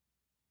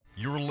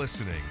You're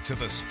listening to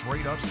the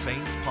Straight Up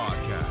Saints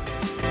podcast.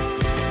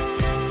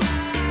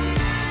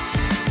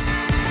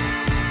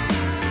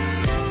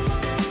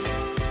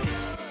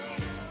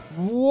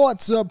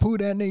 What's up, Who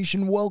Dat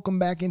Nation? Welcome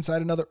back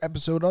inside another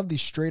episode of the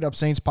Straight Up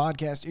Saints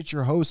podcast. It's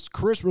your host,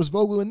 Chris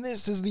Rosvoglu, and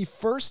this is the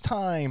first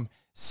time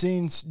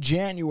since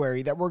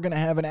January that we're going to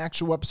have an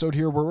actual episode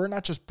here where we're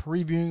not just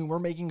previewing, we're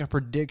making a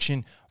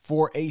prediction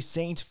for a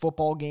Saints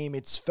football game.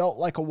 It's felt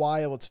like a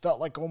while. It's felt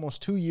like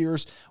almost 2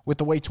 years with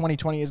the way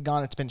 2020 has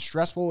gone. It's been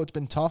stressful. It's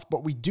been tough,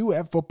 but we do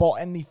have football,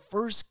 and the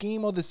first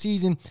game of the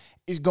season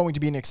is going to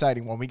be an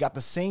exciting one. We got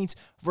the Saints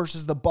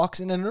versus the Bucs,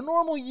 and in a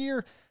normal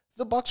year,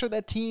 the Bucs are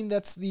that team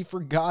that's the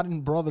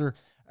forgotten brother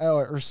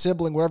or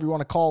sibling, whatever you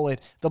want to call it,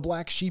 the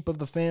black sheep of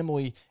the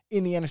family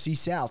in the NFC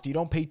South. You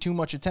don't pay too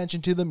much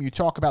attention to them. You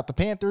talk about the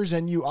Panthers,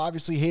 and you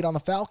obviously hate on the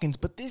Falcons.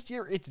 But this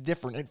year, it's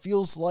different. It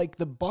feels like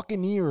the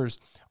Buccaneers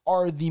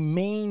are the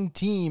main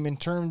team in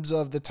terms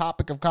of the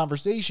topic of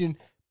conversation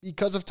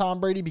because of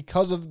Tom Brady,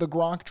 because of the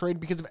Gronk trade,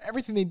 because of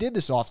everything they did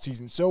this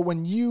offseason. So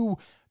when you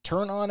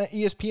turn on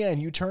ESPN,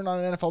 you turn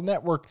on an NFL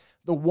Network,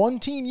 the one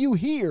team you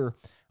hear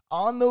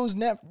on those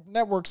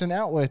networks and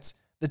outlets,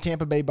 the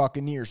Tampa Bay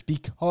Buccaneers,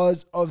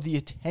 because of the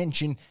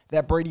attention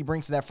that Brady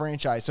brings to that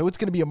franchise. So it's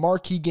going to be a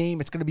marquee game.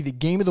 It's going to be the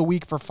game of the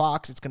week for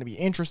Fox. It's going to be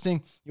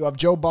interesting. You have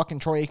Joe Buck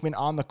and Troy Aikman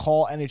on the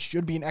call, and it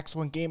should be an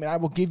excellent game. And I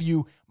will give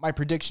you my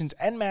predictions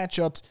and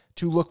matchups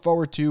to look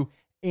forward to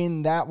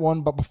in that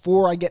one. But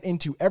before I get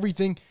into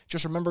everything,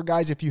 just remember,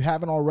 guys, if you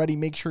haven't already,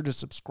 make sure to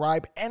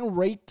subscribe and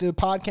rate the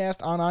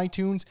podcast on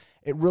iTunes.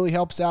 It really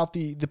helps out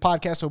the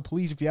podcast. So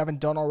please, if you haven't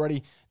done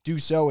already, do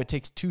so. It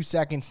takes 2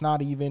 seconds,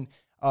 not even.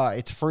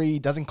 It's free,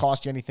 doesn't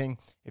cost you anything.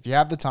 If you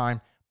have the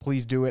time,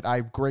 please do it.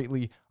 I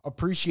greatly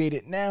appreciate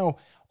it. Now,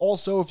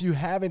 also, if you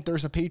haven't,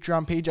 there's a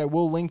Patreon page I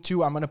will link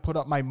to. I'm going to put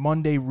up my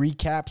Monday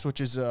recaps,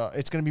 which is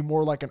it's going to be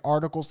more like an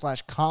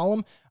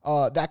article/column.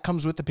 That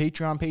comes with the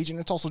Patreon page, and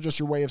it's also just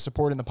your way of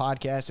supporting the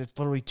podcast. It's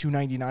literally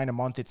 $2.99 a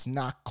month. It's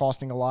not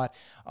costing a lot,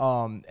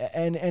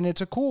 and it's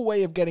a cool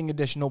way of getting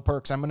additional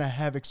perks. I'm going to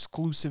have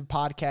exclusive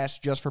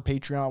podcasts just for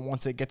Patreon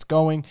once it gets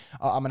going.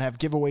 I'm going to have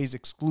giveaways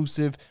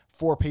exclusive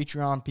for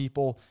Patreon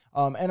people.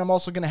 And I'm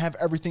also going to have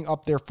everything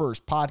up there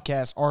first.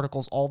 Podcasts,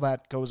 articles, all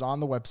that goes on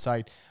the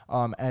website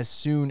as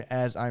soon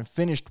as I'm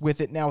finished with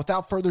it. Now,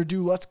 without further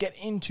ado, let's get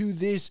into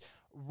this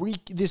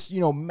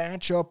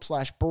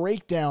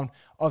matchup/breakdown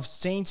of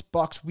Saints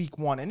Bucs week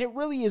 1. And it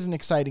really is an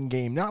exciting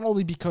game, not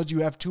only because you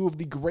have two of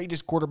the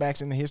greatest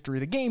quarterbacks in the history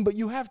of the game, but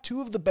you have two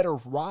of the better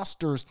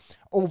rosters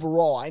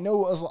overall. I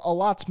know a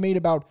lot's made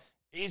about,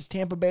 is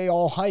Tampa Bay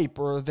all hype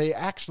or are they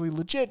actually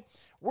legit?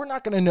 We're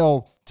not going to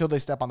know till they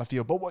step on the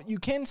field. But what you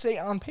can say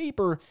on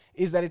paper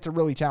is that it's a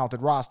really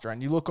talented roster.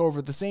 And you look over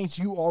the Saints,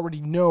 you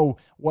already know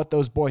what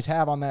those boys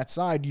have on that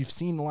side. You've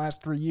seen the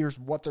last 3 years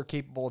what they're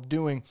capable of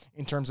doing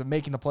in terms of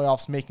making the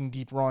playoffs, making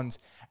deep runs,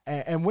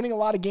 and winning a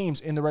lot of games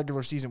in the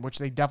regular season, which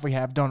they definitely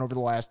have done over the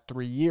last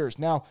 3 years.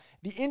 Now,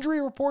 the injury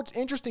report's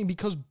interesting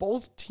because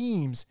both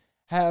teams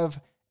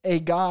have a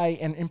guy,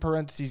 and in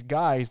parentheses,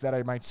 guys that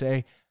I might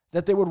say,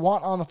 that they would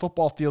want on the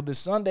football field this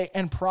Sunday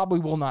and probably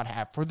will not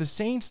have. For the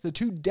Saints, the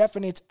two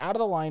definites out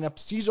of the lineup,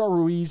 Cesar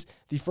Ruiz,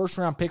 the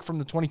first-round pick from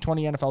the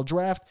 2020 NFL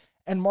Draft,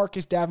 and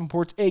Marcus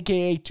Davenport,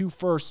 a.k.a. 2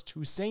 Firsts,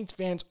 who Saints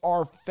fans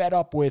are fed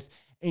up with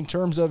in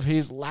terms of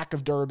his lack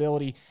of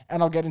durability,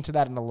 and I'll get into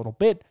that in a little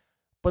bit.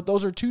 But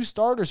those are two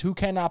starters who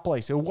cannot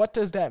play. So what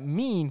does that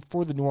mean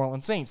for the New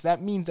Orleans Saints?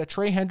 That means that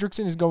Trey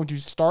Hendrickson is going to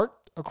start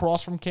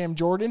across from Cam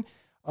Jordan.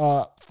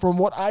 From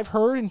what I've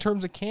heard in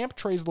terms of camp,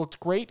 Trey's looked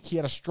great. He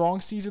had a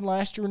strong season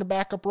last year in a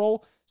backup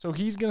role, so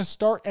he's going to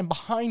start, and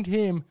behind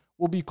him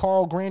will be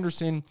Carl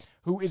Granderson,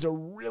 who is a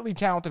really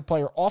talented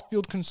player.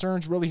 Off-field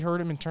concerns really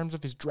hurt him in terms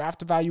of his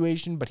draft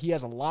evaluation, but he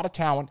has a lot of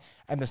talent,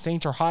 and the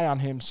Saints are high on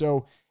him.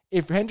 So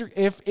if Trey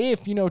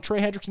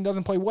Hendrickson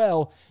doesn't play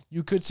well,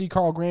 you could see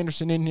Carl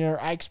Granderson in here.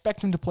 I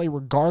expect him to play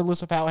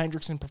regardless of how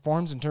Hendrickson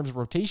performs in terms of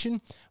rotation,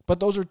 but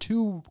those are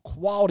two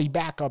quality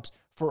backups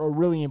for a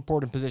really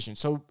important position.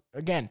 So,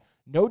 again,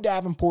 no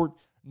Davenport,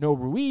 no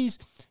Ruiz.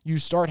 You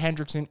start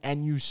Hendrickson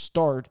and you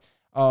start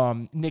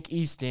Nick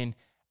Easton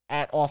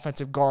at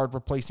offensive guard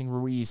replacing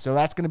Ruiz. So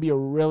that's going to be a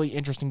really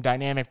interesting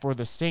dynamic for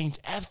the Saints.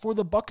 As for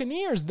the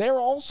Buccaneers, they're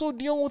also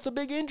dealing with a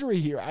big injury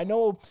here. I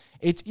know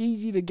it's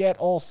easy to get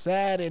all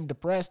sad and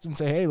depressed and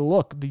say, hey,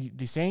 look,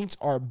 the Saints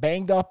are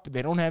banged up.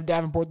 They don't have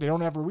Davenport. They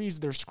don't have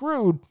Ruiz. They're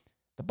screwed.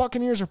 The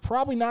Buccaneers are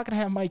probably not going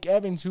to have Mike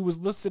Evans, who was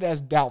listed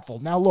as doubtful.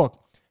 Now, look,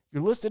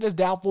 you're listed as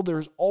doubtful.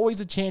 There's always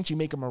a chance you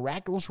make a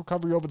miraculous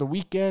recovery over the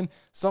weekend.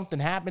 Something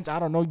happens. I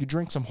don't know. You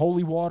drink some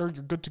holy water.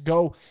 You're good to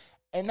go.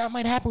 And that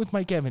might happen with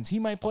Mike Evans. He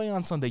might play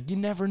on Sunday. You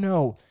never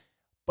know.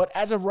 But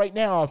as of right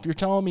now, if you're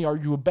telling me, are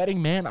you a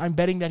betting man? I'm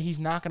betting that he's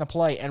not going to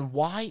play. And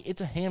why? It's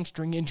a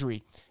hamstring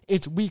injury.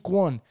 It's week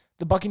 1.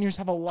 The Buccaneers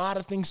have a lot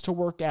of things to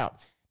work out.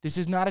 This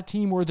is not a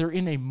team where they're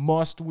in a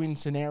must-win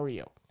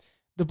scenario.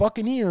 the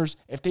Buccaneers,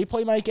 if they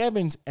play Mike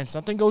Evans and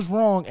something goes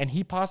wrong and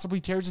he possibly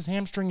tears his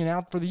hamstring and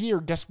out for the year,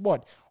 guess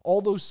what?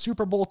 All those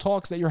Super Bowl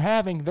talks that you're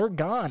having, they're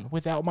gone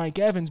without Mike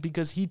Evans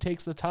because he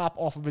takes the top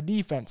off of a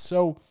defense.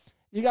 So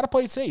you got to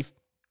play it safe.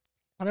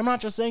 And I'm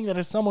not just saying that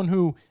as someone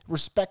who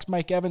respects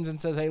Mike Evans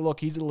and says, hey, look,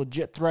 he's a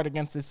legit threat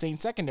against the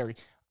Saints secondary.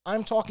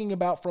 I'm talking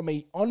about from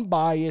a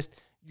unbiased,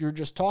 you're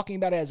just talking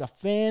about it as a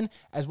fan,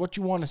 as what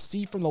you want to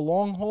see from the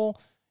long haul.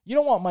 You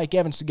don't want Mike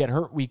Evans to get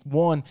hurt week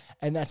 1,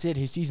 and that's it.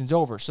 His season's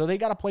over. So they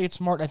got to play it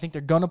smart. I think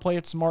they're going to play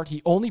it smart.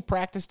 He only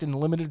practiced in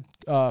limited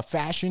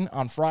fashion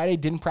on Friday,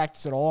 didn't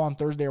practice at all on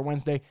Thursday or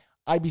Wednesday.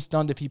 I'd be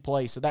stunned if he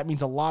plays. So that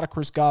means a lot of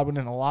Chris Godwin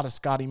and a lot of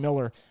Scotty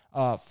Miller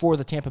for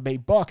the Tampa Bay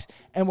Bucks.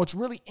 And what's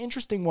really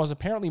interesting was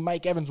apparently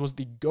Mike Evans was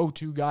the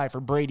go-to guy for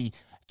Brady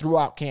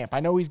throughout camp. I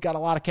know he's got a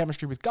lot of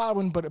chemistry with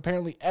Godwin, but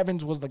apparently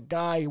Evans was the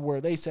guy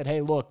where they said,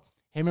 hey, look,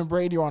 him and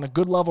Brady are on a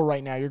good level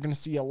right now. You're going to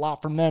see a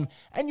lot from them,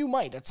 and you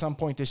might at some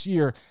point this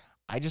year.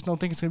 I just don't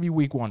think it's going to be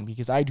week 1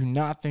 because I do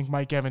not think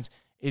Mike Evans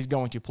is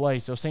going to play.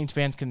 So Saints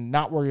fans can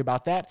not worry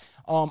about that.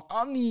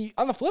 On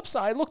the flip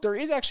side, look, there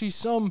is actually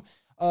some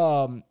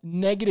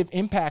negative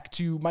impact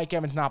to Mike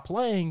Evans not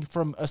playing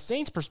from a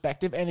Saints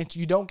perspective, and it's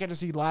you don't get to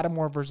see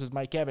Lattimore versus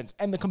Mike Evans.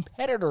 And the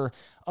competitor,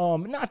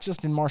 not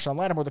just in Marshawn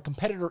Lattimore, the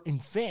competitor in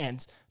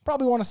fans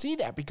probably want to see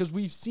that because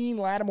we've seen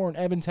Lattimore and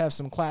Evans have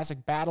some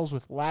classic battles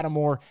with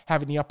Lattimore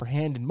having the upper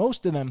hand in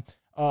most of them,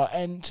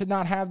 and to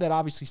not have that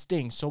obviously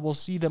stings. So we'll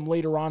see them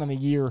later on in the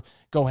year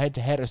go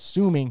head-to-head,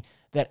 assuming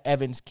that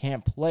Evans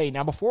can't play.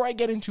 Now, before I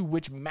get into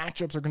which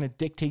matchups are going to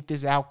dictate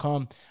this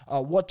outcome,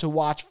 what to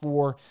watch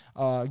for,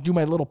 do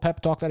my little pep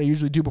talk that I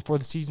usually do before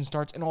the season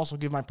starts, and also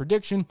give my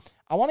prediction,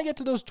 I want to get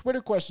to those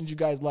Twitter questions you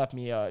guys left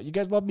me. You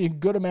guys left me a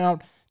good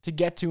amount to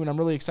get to, and I'm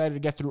really excited to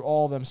get through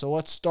all of them. So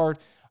let's start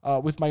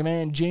with my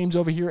man James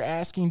over here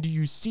asking, do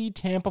you see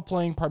Tampa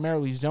playing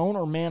primarily zone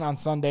or man on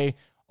Sunday?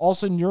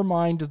 Also, in your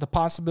mind, does the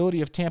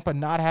possibility of Tampa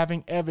not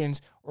having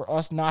Evans or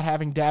us not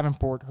having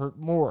Davenport hurt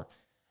more?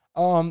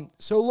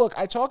 So look,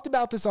 I talked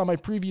about this on my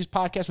previous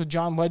podcast with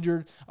John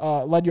Ledyard,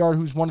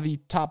 who's one of the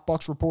top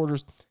Bucs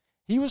reporters.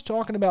 He was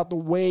talking about the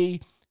way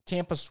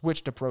Tampa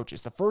switched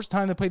approaches. The first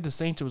time they played the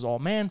Saints, it was all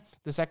man.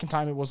 The second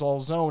time it was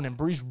all zone, and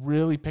Breeze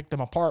really picked them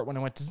apart when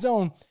it went to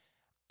zone.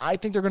 I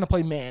think they're going to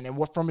play man. And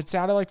what from it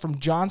sounded like from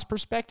John's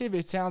perspective,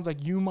 it sounds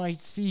like you might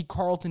see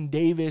Carlton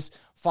Davis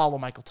follow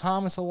Michael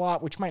Thomas a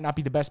lot, which might not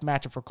be the best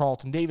matchup for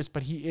Carlton Davis,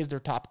 but he is their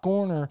top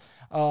corner.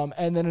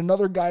 And then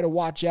another guy to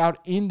watch out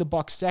in the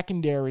Bucs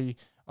secondary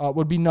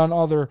would be none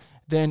other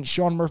than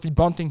Sean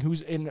Murphy-Bunting,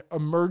 who's an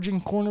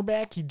emerging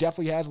cornerback. He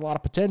definitely has a lot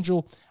of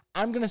potential.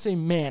 I'm going to say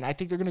man. I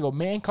think they're going to go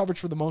man coverage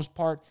for the most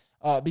part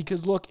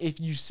because, look,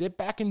 if you sit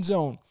back in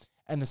zone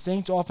and the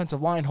Saints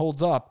offensive line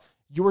holds up,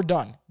 you're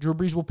done. Drew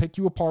Brees will pick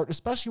you apart,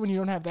 especially when you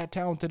don't have that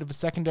talented of a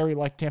secondary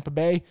like Tampa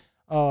Bay.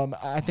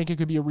 I think it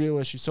could be a real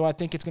issue. So I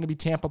think it's going to be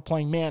Tampa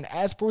playing man.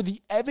 As for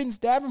the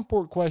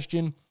Evans-Davenport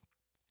question,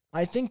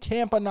 I think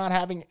Tampa not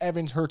having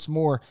Evans hurts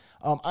more.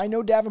 I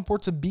know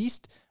Davenport's a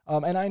beast,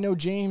 and I know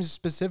James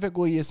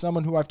specifically is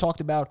someone who I've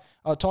talked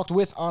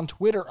with on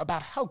Twitter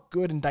about how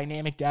good and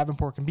dynamic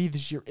Davenport can be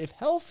this year if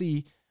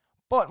healthy.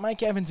 But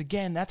Mike Evans,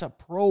 again, that's a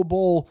Pro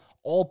Bowl,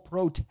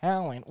 all-pro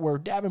talent, where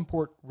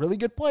Davenport, really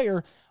good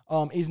player,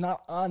 is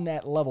not on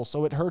that level.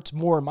 So it hurts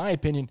more, in my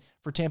opinion,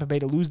 for Tampa Bay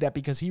to lose that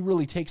because he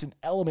really takes an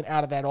element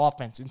out of that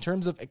offense. In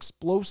terms of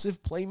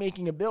explosive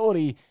playmaking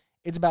ability,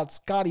 it's about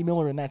Scotty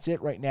Miller, and that's it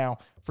right now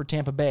for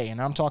Tampa Bay.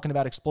 And I'm talking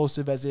about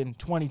explosive as in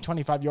 20,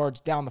 25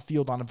 yards down the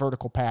field on a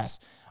vertical pass.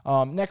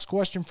 Next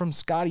question from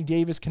Scotty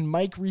Davis. Can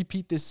Mike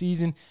repeat this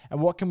season, and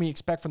what can we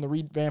expect from the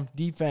revamped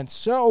defense?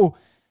 So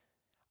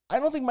I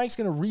don't think Mike's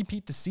going to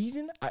repeat the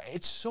season.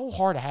 It's so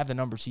hard to have the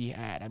numbers he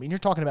had. I mean, you're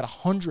talking about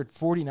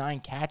 149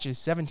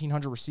 catches,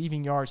 1,700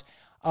 receiving yards.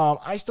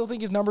 I still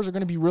think his numbers are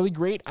going to be really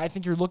great. I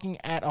think you're looking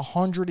at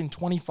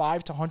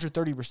 125 to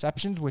 130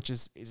 receptions, which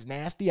is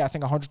nasty. I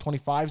think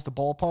 125 is the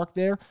ballpark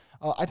there.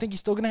 I think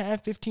he's still going to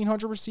have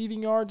 1,500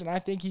 receiving yards, and I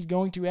think he's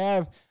going to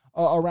have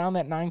around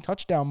that 9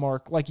 touchdown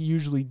mark like he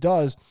usually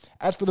does.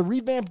 As for the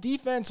revamped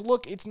defense,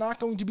 look, it's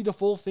not going to be the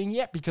full thing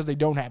yet because they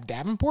don't have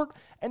Davenport,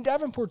 and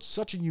Davenport's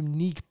such a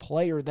unique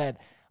player that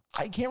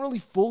I can't really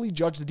fully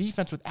judge the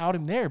defense without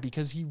him there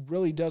because he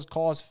really does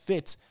cause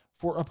fits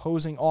for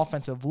opposing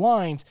offensive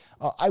lines.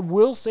 I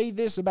will say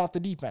this about the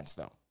defense,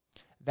 though.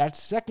 That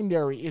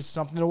secondary is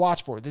something to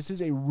watch for. This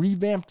is a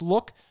revamped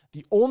look.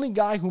 The only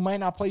guy who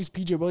might not play is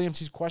P.J. Williams.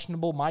 He's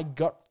questionable. My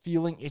gut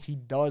feeling is he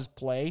does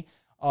play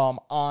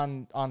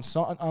on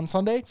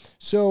Sunday.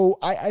 So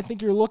I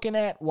think you're looking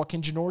at what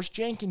can Janoris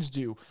Jenkins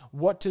do?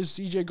 What does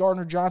C.J.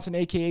 Gardner-Johnson,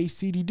 a.k.a.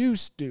 C.D.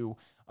 Deuce, do?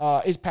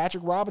 Is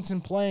Patrick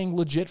Robinson playing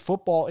legit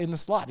football in the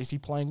slot? Is he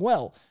playing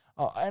well?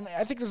 And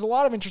I think there's a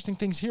lot of interesting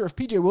things here. If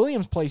P.J.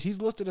 Williams plays,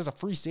 he's listed as a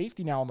free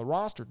safety now on the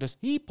roster. Does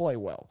he play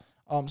well?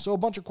 So a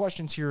bunch of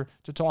questions here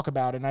to talk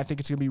about, and I think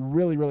it's going to be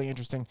really, really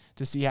interesting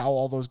to see how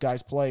all those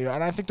guys play.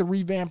 And I think the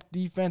revamped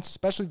defense,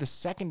 especially the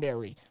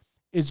secondary,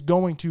 is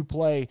going to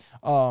play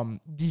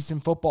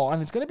decent football,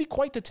 and it's going to be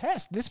quite the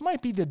test. This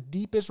might be the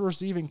deepest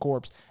receiving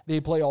corps they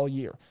play all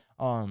year.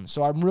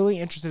 So I'm really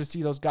interested to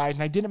see those guys.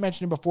 And I didn't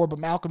mention him before, but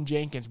Malcolm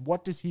Jenkins,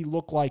 what does he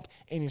look like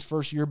in his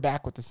first year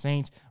back with the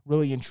Saints?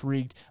 Really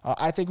intrigued.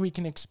 I think we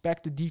can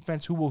expect a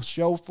defense who will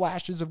show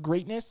flashes of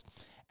greatness,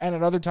 and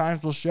at other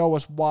times will show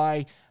us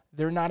why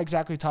they're not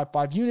exactly a top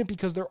 5 unit,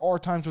 because there are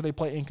times where they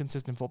play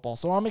inconsistent football.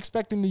 So I'm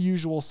expecting the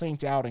usual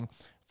Saints outing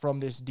from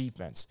this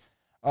defense.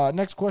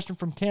 Next question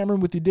from Cameron.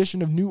 With the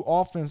addition of new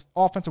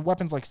offensive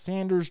weapons like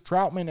Sanders,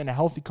 Troutman, and a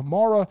healthy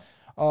Kamara,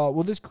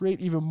 will this create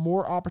even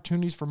more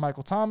opportunities for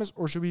Michael Thomas,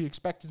 or should we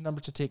expect his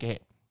numbers to take a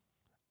hit?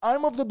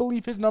 I'm of the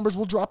belief his numbers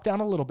will drop down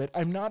a little bit.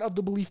 I'm not of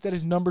the belief that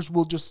his numbers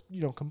will just,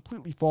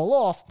 completely fall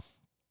off.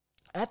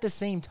 At the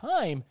same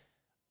time,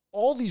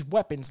 all these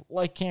weapons,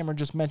 like Cameron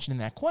just mentioned in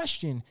that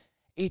question,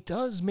 it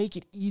does make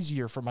it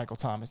easier for Michael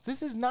Thomas.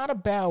 This is not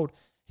about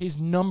his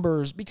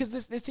numbers, because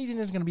this season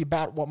is going to be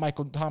about what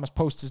Michael Thomas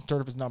posts in terms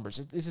of his numbers.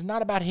 This is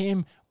not about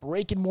him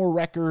breaking more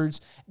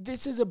records.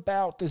 This is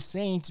about the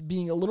Saints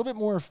being a little bit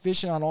more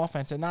efficient on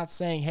offense and not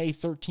saying, hey,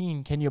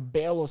 13, can you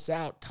bail us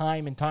out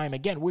time and time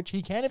again, which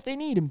he can if they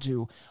need him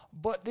to.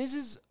 But this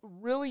is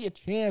really a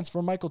chance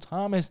for Michael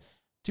Thomas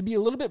to be a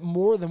little bit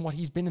more than what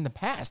he's been in the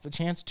past, a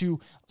chance to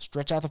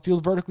stretch out the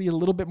field vertically a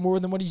little bit more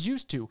than what he's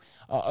used to,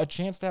 a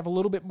chance to have a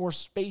little bit more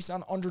space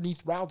on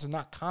underneath routes and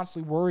not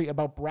constantly worry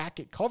about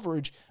bracket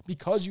coverage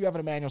because you have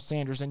an Emmanuel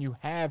Sanders and you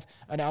have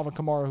an Alvin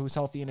Kamara who's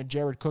healthy and a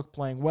Jared Cook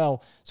playing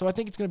well. So I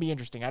think it's going to be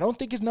interesting. I don't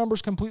think his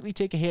numbers completely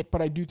take a hit,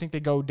 but I do think they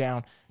go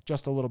down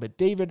just a little bit.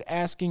 David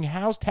asking,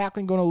 how's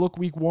tackling going to look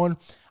week 1?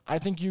 I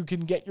think you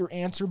can get your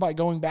answer by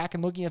going back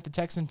and looking at the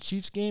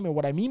Texans-Chiefs game, and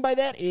what I mean by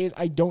that is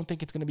I don't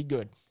think it's going to be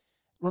good.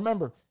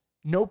 Remember,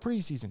 no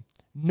preseason,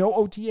 no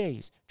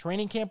OTAs.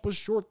 Training camp was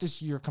short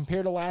this year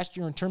compared to last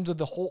year in terms of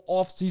the whole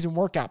off-season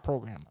workout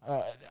program.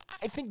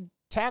 I think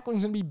tackling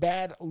is going to be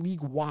bad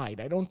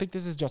league-wide. I don't think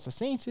this is just a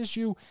Saints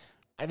issue.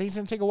 I think it's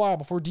going to take a while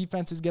before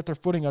defenses get their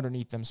footing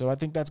underneath them. So I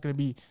think that's going to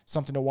be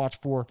something to watch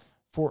for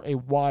a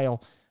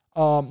while.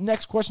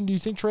 Next question, do you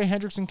think Trey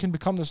Hendrickson can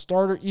become the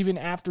starter even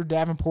after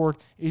Davenport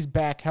is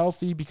back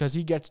healthy because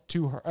he gets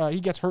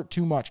hurt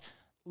too much?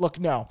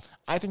 Look, no.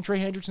 I think Trey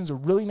Hendrickson's a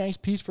really nice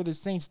piece for the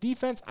Saints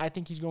defense. I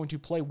think he's going to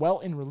play well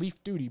in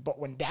relief duty. But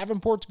when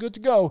Davenport's good to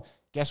go,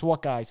 guess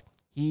what, guys?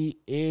 He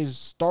is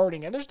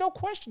starting. And there's no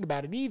question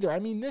about it either. I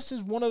mean, this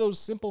is one of those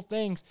simple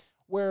things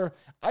where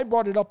I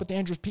brought it up with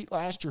Andrus Peat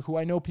last year, who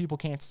I know people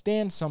can't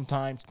stand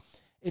sometimes.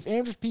 If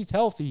Andrus Peat's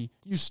healthy,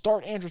 you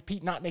start Andrus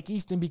Peat, not Nick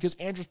Easton, because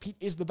Andrus Peat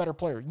is the better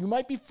player. You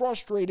might be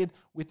frustrated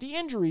with the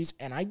injuries,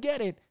 and I get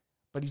it,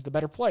 but he's the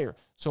better player.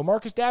 So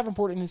Marcus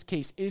Davenport in this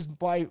case is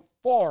by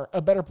far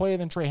a better player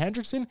than Trey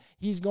Hendrickson.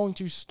 He's going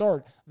to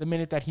start the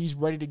minute that he's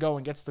ready to go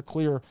and gets the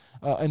clear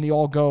and the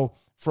all-go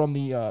from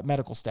the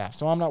medical staff.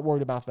 So I'm not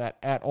worried about that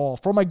at all.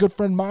 For my good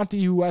friend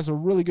Monty, who has a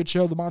really good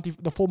show,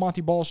 the full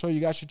Monty Ball Show, you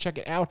guys should check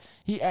it out.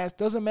 He asked,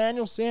 does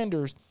Emmanuel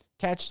Sanders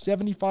catch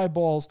 75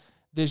 balls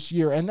this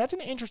year? And that's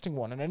an interesting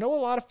one. And I know a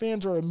lot of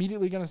fans are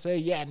immediately going to say,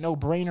 yeah, no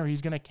brainer,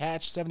 he's going to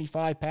catch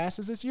 75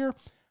 passes this year.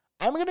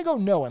 I'm going to go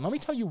no, and let me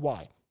tell you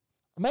why.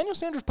 Emmanuel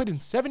Sanders played in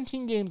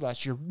 17 games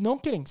last year. No, I'm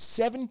kidding.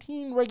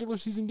 17 regular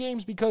season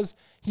games because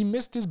he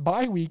missed his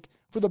bye week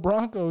for the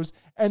Broncos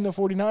and the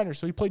 49ers.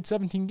 So he played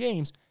 17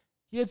 games.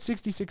 He had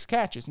 66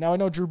 catches. Now, I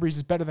know Drew Brees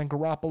is better than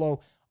Garoppolo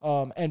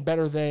and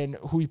better than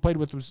who he played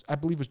with was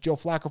Joe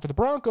Flacco for the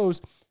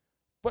Broncos.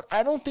 But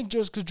I don't think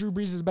just because Drew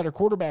Brees is a better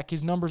quarterback,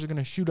 his numbers are going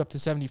to shoot up to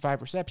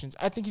 75 receptions.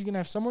 I think he's going to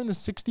have somewhere in the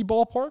 60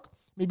 ballpark,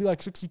 maybe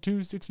like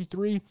 62,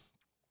 63.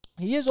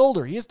 He is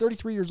older. He is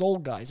 33 years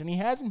old, guys, and he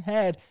hasn't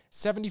had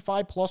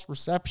 75-plus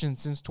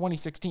receptions since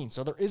 2016.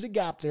 So there is a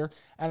gap there,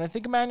 and I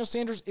think Emmanuel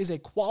Sanders is a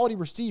quality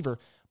receiver,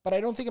 but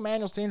I don't think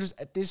Emmanuel Sanders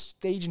at this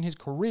stage in his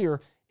career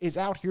is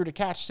out here to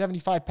catch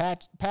 75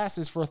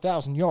 passes for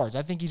 1,000 yards.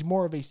 I think he's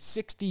more of a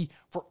 60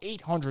 for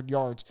 800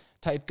 yards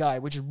type guy,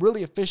 which is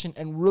really efficient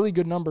and really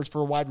good numbers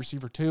for a wide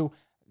receiver too.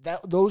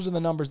 Those are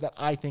the numbers that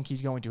I think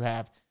he's going to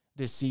have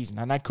this season,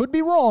 and I could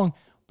be wrong,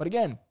 but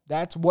again,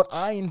 that's what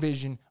I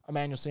envision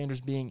Emmanuel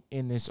Sanders being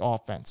in this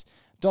offense.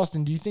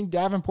 Dustin, do you think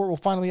Davenport will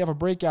finally have a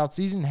breakout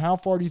season? How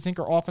far do you think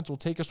our offense will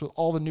take us with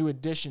all the new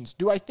additions?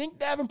 Do I think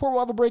Davenport will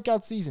have a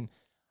breakout season?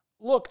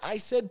 Look, I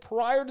said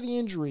prior to the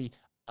injury,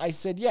 I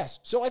said yes.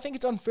 So I think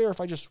it's unfair if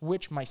I just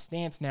switch my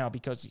stance now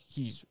because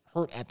he's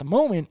hurt at the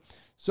moment.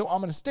 So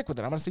I'm going to stick with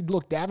it. I'm going to say,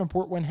 look,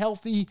 Davenport, when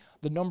healthy,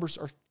 the numbers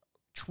are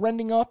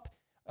trending up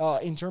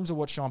in terms of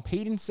what Sean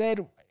Payton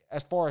said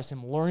as far as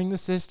him learning the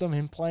system,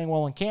 him playing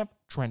well in camp,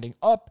 trending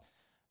up.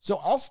 So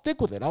I'll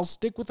stick with it. I'll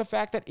stick with the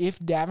fact that if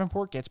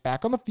Davenport gets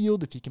back on the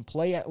field, if he can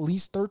play at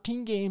least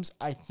 13 games,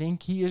 I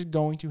think he is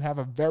going to have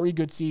a very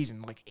good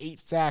season, like 8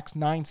 sacks,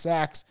 9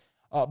 sacks,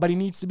 but he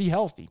needs to be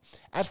healthy.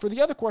 As for the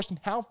other question,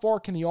 how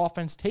far can the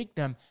offense take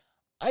them?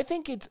 I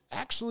think it's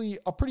actually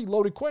a pretty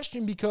loaded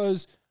question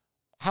because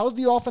how's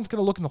the offense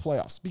going to look in the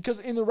playoffs? Because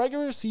in the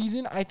regular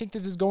season, I think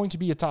this is going to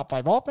be a top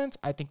 5 offense.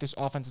 I think this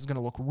offense is going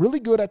to look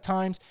really good at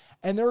times,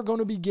 and there are going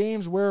to be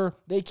games where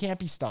they can't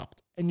be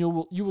stopped, and you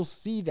will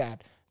see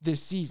that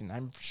this season.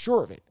 I'm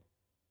sure of it.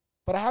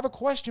 But I have a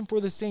question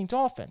for the Saints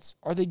offense.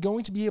 Are they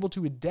going to be able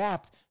to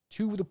adapt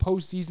to the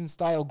postseason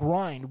style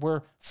grind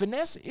where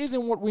finesse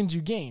isn't what wins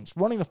you games.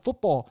 Running the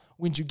football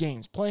wins you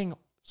games. Playing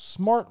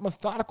smart,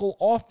 methodical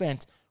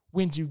offense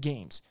wins you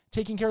games.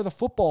 Taking care of the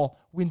football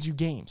wins you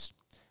games.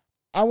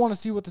 I want to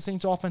see what the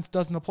Saints offense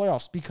does in the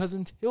playoffs because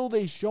until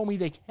they show me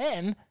they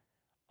can,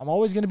 I'm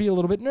always going to be a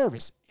little bit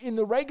nervous. In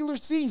the regular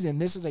season,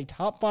 this is a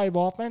top 5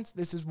 offense.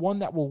 This is one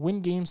that will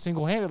win games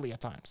single-handedly at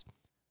times.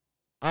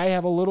 I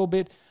have a little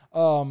bit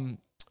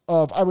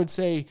I would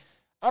say,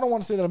 I don't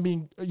want to say that I'm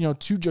being,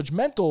 too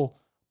judgmental,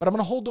 but I'm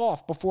going to hold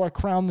off before I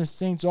crown this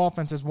Saints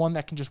offense as one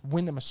that can just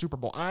win them a Super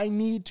Bowl. I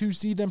need to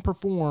see them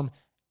perform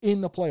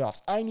in the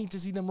playoffs. I need to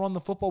see them run the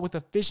football with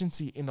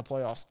efficiency in the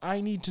playoffs.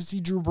 I need to see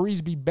Drew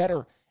Brees be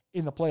better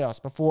in the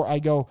playoffs before I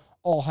go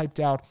all hyped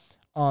out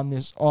on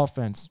this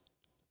offense.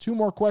 2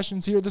 more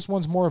questions here. This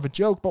one's more of a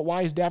joke, but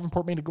why is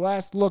Davenport made of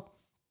glass? Look,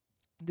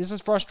 this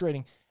is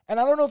frustrating. And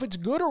I don't know if it's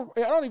good or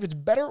I don't know if it's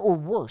better or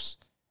worse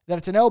that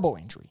it's an elbow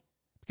injury.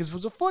 Because if it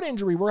was a foot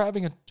injury, we're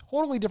having a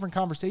totally different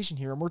conversation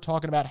here. And we're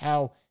talking about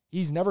how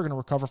he's never going to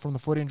recover from the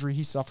foot injury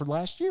he suffered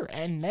last year.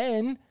 And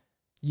then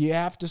you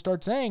have to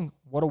start saying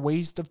what a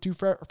waste of 2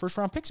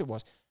 first-round picks it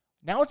was.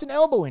 Now it's an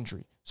elbow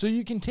injury. So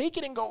you can take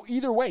it and go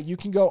either way. You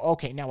can go,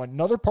 okay, now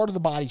another part of the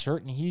body's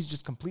hurt and he's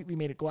just completely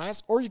made of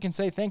glass. Or you can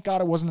say, thank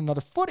God it wasn't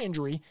another foot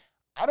injury.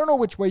 I don't know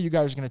which way you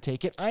guys are going to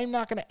take it. I'm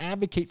not going to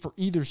advocate for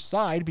either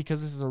side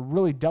because this is a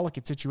really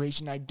delicate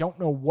situation. I don't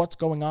know what's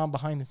going on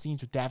behind the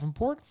scenes with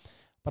Davenport.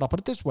 But I'll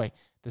put it this way.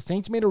 The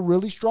Saints made a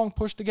really strong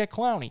push to get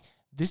Clowney.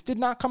 This did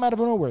not come out of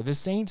nowhere. The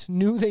Saints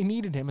knew they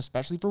needed him,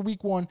 especially for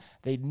week 1.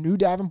 They knew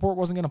Davenport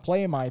wasn't going to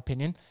play, in my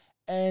opinion.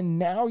 And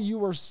now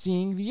you are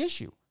seeing the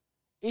issue.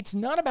 It's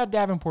not about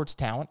Davenport's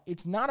talent.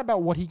 It's not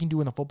about what he can do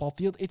in the football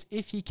field. It's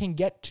if he can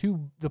get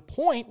to the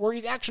point where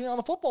he's actually on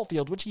the football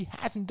field, which he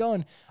hasn't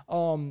done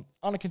on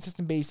a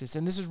consistent basis.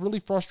 And this is really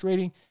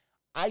frustrating.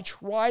 I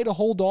try to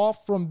hold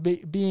off from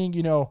being,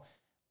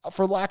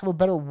 for lack of a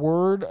better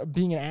word,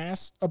 being an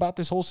ass about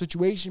this whole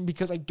situation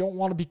because I don't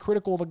want to be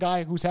critical of a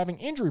guy who's having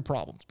injury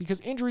problems because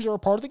injuries are a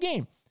part of the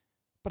game.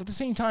 But at the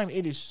same time,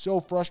 it is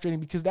so frustrating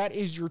because that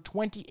is your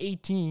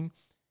 2018,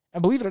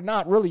 and believe it or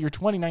not, really your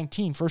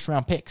 2019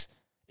 first-round picks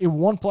in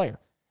one player.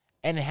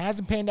 And it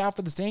hasn't panned out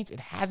for the Saints.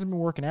 It hasn't been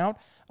working out.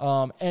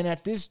 And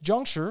at this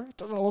juncture, it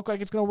doesn't look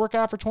like it's going to work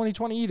out for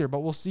 2020 either, but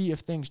we'll see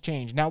if things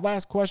change. Now,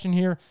 last question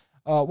here.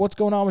 What's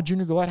going on with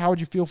Junior Galette? How would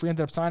you feel if we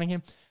ended up signing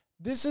him?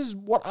 This is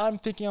what I'm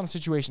thinking on the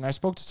situation. I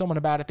spoke to someone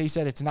about it. They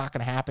said it's not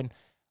going to happen.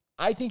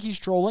 I think he's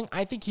trolling.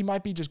 I think he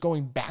might be just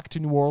going back to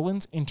New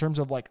Orleans in terms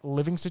of like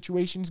living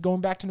situations,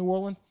 going back to New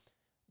Orleans.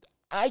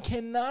 I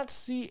cannot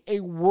see a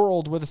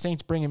world where the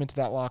Saints bring him into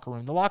that locker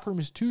room. The locker room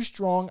is too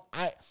strong.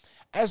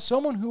 As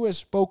someone who has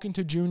spoken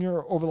to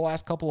Junior over the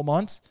last couple of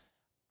months,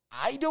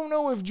 I don't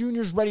know if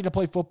Junior's ready to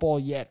play football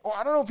yet. Or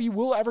I don't know if he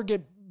will ever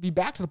be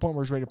back to the point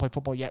where he's ready to play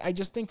football yet. I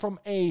just think from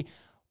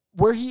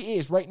where he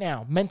is right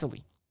now,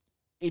 mentally,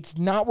 it's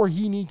not where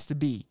he needs to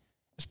be,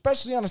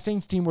 especially on a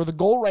Saints team where the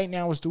goal right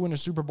now is to win a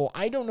Super Bowl.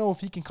 I don't know if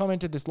he can come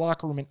into this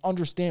locker room and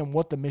understand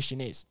what the mission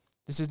is.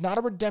 This is not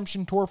a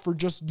redemption tour for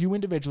just you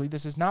individually.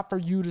 This is not for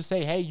you to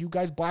say, hey, you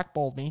guys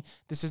blackballed me.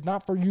 This is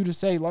not for you to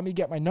say, let me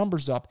get my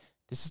numbers up.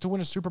 This is to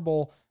win a Super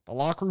Bowl. The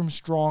locker room's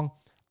strong.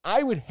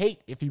 I would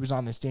hate if he was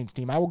on this Saints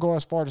team. I will go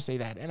as far to say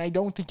that. And I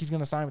don't think he's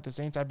going to sign with the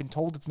Saints. I've been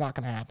told it's not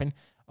going to happen.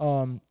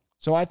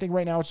 So I think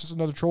right now it's just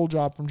another troll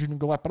job from Junior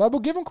Galette. But I will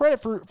give him credit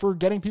for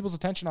getting people's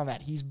attention on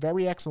that. He's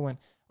very excellent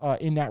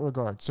in that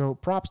regard. So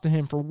props to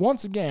him for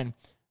once again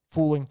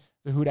fooling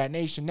the Who Dat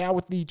Nation. Now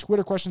with the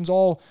Twitter questions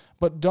all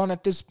but done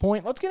at this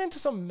point, let's get into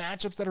some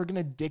matchups that are going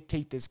to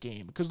dictate this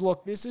game. Because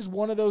look, this is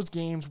one of those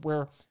games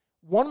where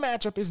one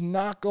matchup is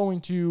not going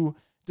to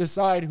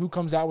decide who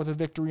comes out with a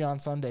victory on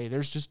Sunday.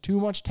 There's just too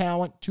much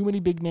talent, too many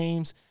big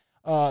names,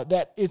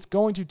 that it's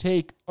going to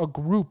take a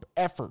group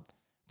effort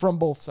from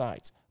both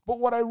sides. But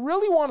what I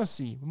really want to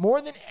see,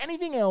 more than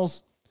anything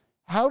else,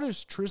 how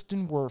does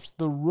Tristan Wirfs,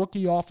 the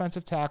rookie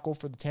offensive tackle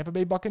for the Tampa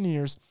Bay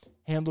Buccaneers,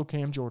 handle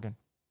Cam Jordan?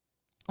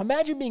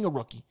 Imagine being a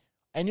rookie,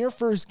 and your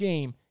first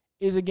game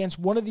is against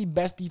one of the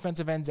best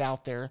defensive ends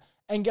out there.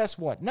 And guess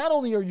what? Not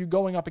only are you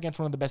going up against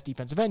one of the best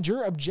defensive ends,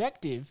 your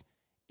objective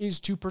is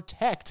to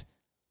protect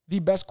the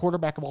best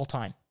quarterback of all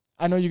time.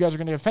 I know you guys are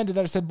going to get offended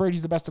that I said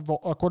Brady's the best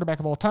quarterback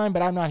of all time,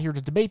 but I'm not here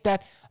to debate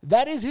that.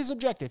 That is his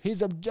objective.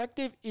 His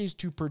objective is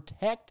to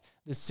protect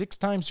the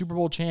 6-time Super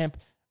Bowl champ,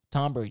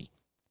 Tom Brady.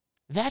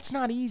 That's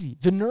not easy.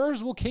 The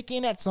nerves will kick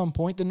in at some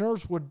point. The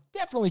nerves would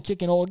definitely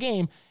kick in all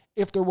game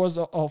if there was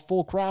a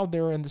full crowd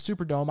there in the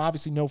Superdome.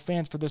 Obviously, no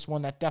fans for this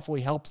one. That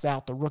definitely helps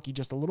out the rookie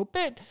just a little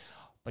bit.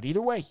 But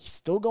either way, he's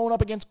still going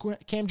up against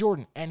Cam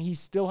Jordan, and he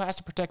still has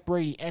to protect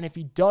Brady. And if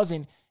he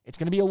doesn't, it's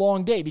going to be a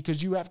long day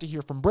because you have to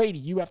hear from Brady.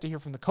 You have to hear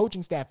from the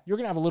coaching staff. You're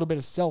going to have a little bit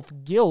of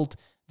self-guilt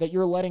that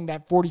you're letting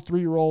that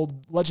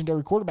 43-year-old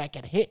legendary quarterback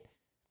get hit.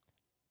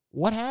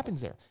 What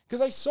happens there?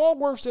 Because I saw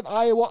Wirfs at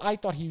Iowa. I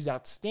thought he was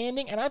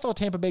outstanding, and I thought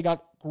Tampa Bay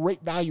got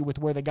great value with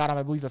where they got him.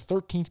 I believe the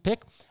 13th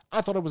pick.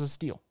 I thought it was a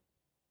steal.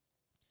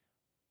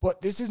 But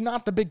this is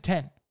not the Big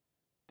Ten.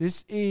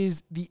 This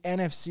is the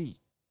NFC.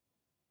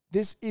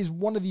 This is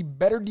one of the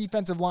better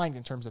defensive lines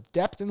in terms of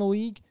depth in the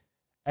league.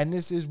 And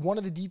this is one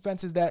of the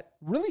defenses that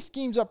really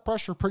schemes up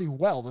pressure pretty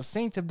well. The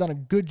Saints have done a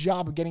good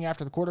job of getting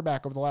after the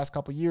quarterback over the last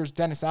couple of years.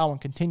 Dennis Allen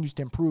continues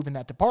to improve in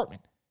that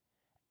department.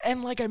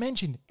 And like I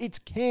mentioned, it's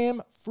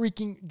Cam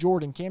freaking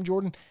Jordan. Cam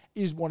Jordan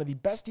is one of the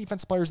best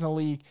defensive players in the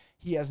league.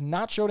 He has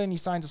not showed any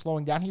signs of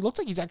slowing down. He looks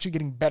like he's actually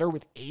getting better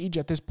with age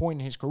at this point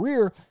in his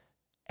career.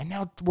 And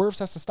now Wirfs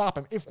has to stop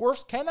him. If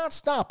Wirfs cannot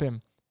stop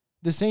him,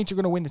 the Saints are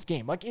going to win this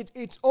game. Like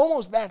it's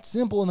almost that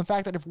simple in the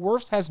fact that if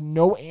Wirfs has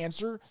no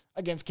answer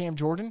against Cam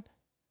Jordan,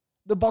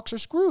 the Bucs are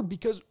screwed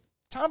because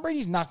Tom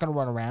Brady's not going to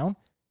run around.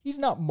 He's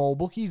not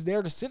mobile. He's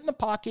there to sit in the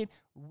pocket,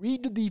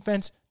 read the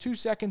defense, 2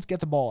 seconds, get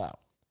the ball out.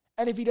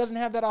 And if he doesn't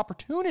have that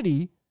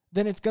opportunity,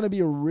 then it's going to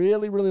be a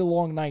really, really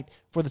long night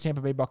for the Tampa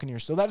Bay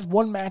Buccaneers. So that is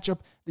one matchup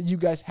that you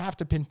guys have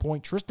to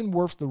pinpoint. Tristan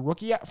Wirfs, the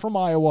rookie from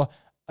Iowa,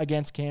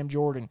 against Cam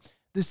Jordan.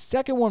 The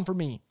second one for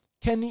me,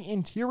 can the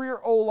interior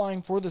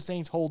O-line for the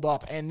Saints hold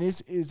up? And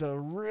this is a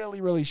really,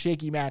 really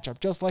shaky matchup,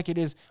 just like it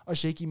is a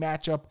shaky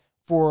matchup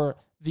for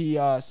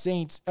the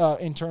Saints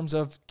in terms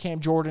of Cam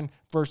Jordan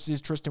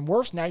versus Tristan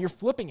Wirfs. Now you're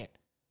flipping it.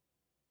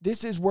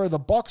 This is where the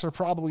Bucs are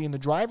probably in the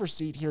driver's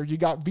seat here. You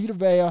got Vita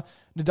Vea,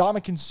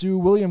 Ndamukong Suh,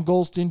 William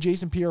Golston,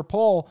 Jason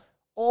Pierre-Paul,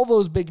 all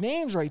those big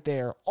names right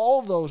there.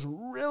 All those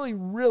really,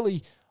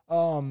 really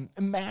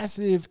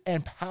massive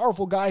and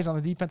powerful guys on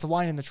the defensive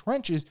line in the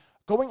trenches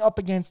going up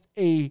against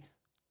a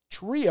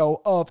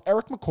trio of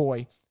Eric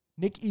McCoy,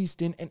 Nick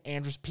Easton, and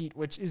Andrus Peat,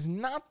 which is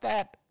not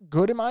that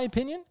good in my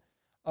opinion.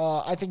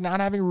 I think not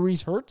having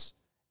Ruiz hurts.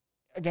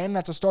 Again,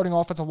 that's a starting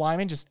offensive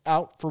lineman just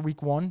out for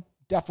week 1.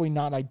 Definitely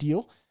not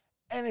ideal.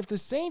 And if the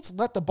Saints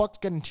let the Bucs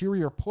get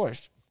interior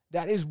push,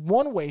 that is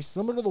one way,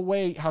 similar to the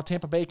way how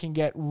Tampa Bay can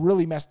get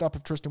really messed up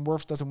if Tristan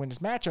Wirfs doesn't win this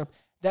matchup.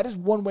 That is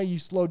one way you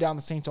slow down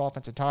the Saints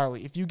offense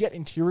entirely. If you get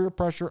interior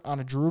pressure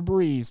on a Drew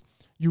Brees,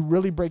 you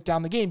really break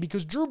down the game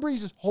because Drew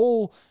Brees'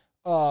 whole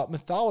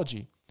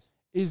mythology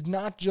is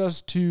not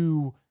just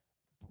to,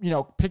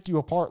 pick you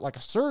apart like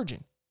a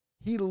surgeon.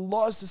 He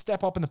loves to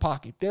step up in the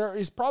pocket. There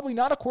is probably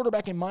not a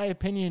quarterback, in my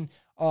opinion,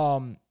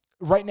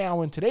 right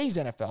now in today's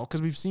NFL,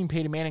 because we've seen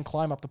Peyton Manning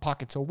climb up the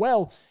pocket so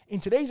well. In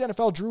today's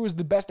NFL, Drew is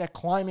the best at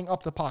climbing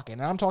up the pocket.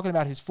 And I'm talking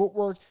about his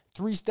footwork,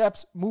 3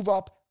 steps, move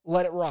up,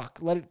 let it rock,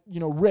 let it,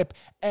 rip.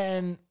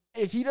 And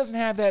if he doesn't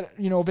have that,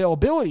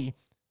 availability,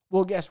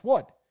 well, guess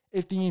what?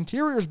 If the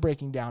interior is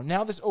breaking down,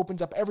 now this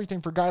opens up everything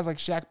for guys like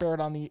Shaq Barrett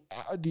on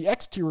the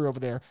exterior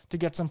over there to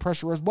get some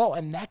pressure as well.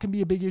 And that can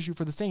be a big issue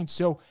for the Saints.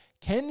 So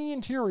can the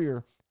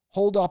interior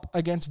hold up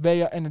against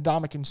Vea and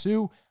Ndamukong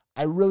Suh?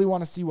 I really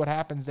want to see what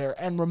happens there.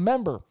 And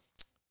remember,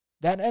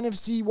 that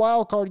NFC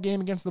wildcard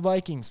game against the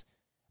Vikings,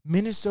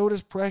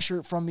 Minnesota's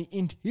pressure from the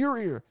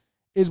interior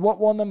is what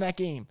won them that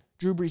game.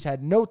 Drew Brees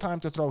had no time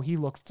to throw. He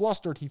looked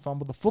flustered. He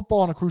fumbled the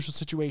football in a crucial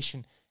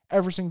situation.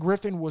 Everson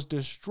Griffin was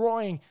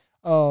destroying,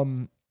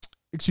 Everson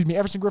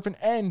Griffin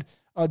and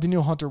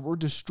Danielle Hunter were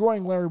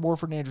destroying Larry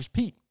Warford and Andrus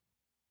Peat.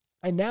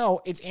 And now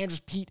it's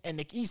Andrus Peat and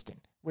Nick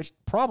Easton, which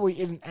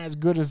probably isn't as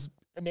good as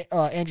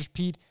Andrus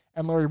Peat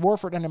and Larry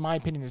Warford, and in my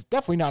opinion, is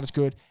definitely not as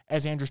good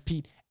as Andrus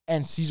Peat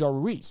and Cesar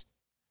Ruiz.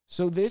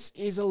 So this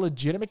is a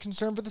legitimate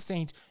concern for the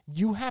Saints.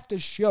 You have to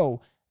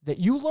show that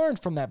you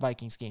learned from that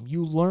Vikings game.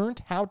 You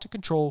learned how to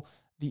control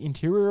the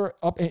interior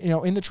up,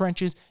 in the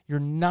trenches. You're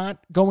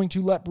not going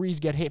to let Brees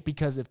get hit,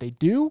 because if they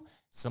do,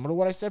 similar to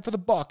what I said for the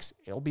Bucs,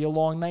 it'll be a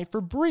long night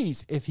for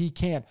Brees if he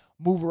can't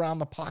move around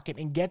the pocket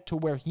and get to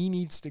where he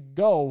needs to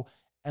go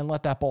and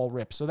let that ball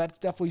rip. So that's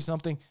definitely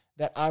something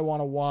that I want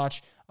to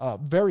watch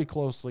very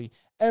closely.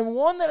 And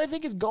one that I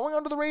think is going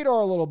under the radar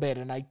a little bit,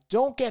 and I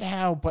don't get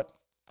how, but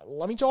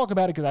let me talk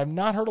about it because I've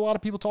not heard a lot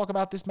of people talk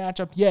about this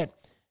matchup yet.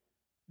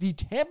 The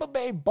Tampa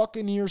Bay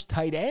Buccaneers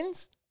tight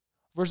ends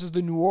versus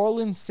the New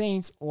Orleans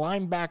Saints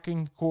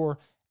linebacking core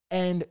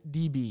and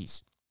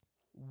DBs.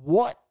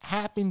 What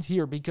happens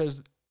here?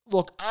 Because,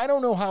 look, I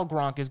don't know how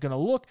Gronk is going to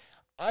look.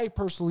 I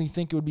personally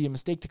think it would be a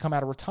mistake to come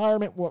out of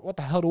retirement. What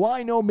the hell do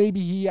I know?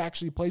 Maybe he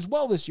actually plays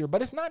well this year.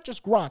 But it's not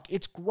just Gronk.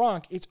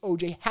 It's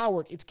O.J.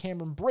 Howard. It's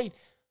Cameron Brate.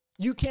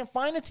 You can't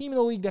find a team in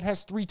the league that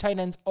has 3 tight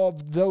ends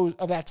of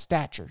that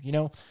stature,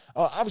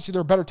 Obviously,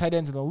 there are better tight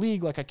ends in the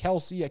league, like a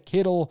Kelsey, a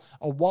Kittle,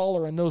 a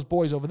Waller, and those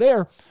boys over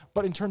there.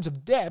 But in terms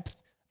of depth,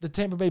 the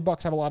Tampa Bay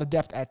Bucs have a lot of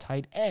depth at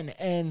tight end.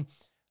 And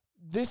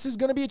this is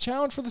going to be a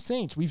challenge for the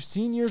Saints. We've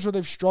seen years where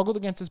they've struggled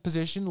against this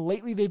position.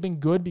 Lately, they've been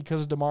good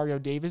because of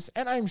Demario Davis,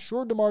 and I'm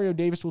sure Demario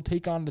Davis will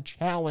take on the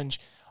challenge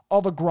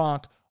of a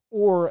Gronk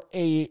or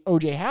a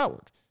O.J.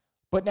 Howard.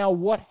 But now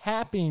what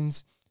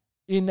happens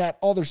in that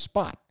other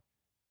spot?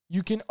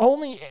 You can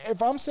only,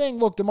 if I'm saying,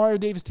 look, Demario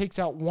Davis takes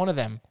out one of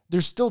them,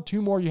 there's still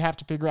 2 more you have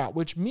to figure out,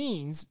 which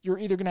means you're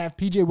either going to have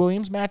P.J.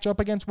 Williams match up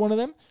against one of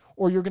them,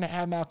 or you're going to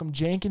have Malcolm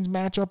Jenkins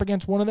match up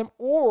against one of them,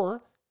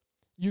 or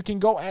you can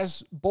go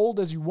as bold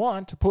as you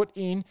want to put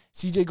in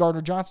C.J.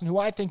 Gardner-Johnson, who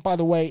I think, by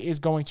the way, is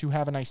going to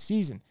have a nice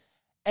season.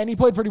 And he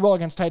played pretty well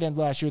against tight ends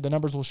last year. The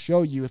numbers will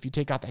show you if you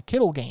take out that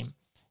Kittle game.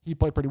 He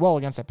played pretty well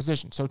against that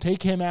position. So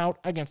take him out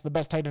against the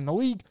best tight end in the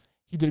league.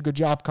 He did a good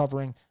job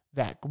covering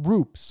that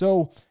group.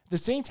 So the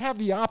Saints have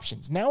the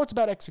options. Now it's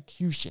about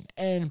execution.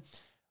 And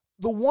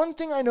the one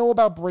thing I know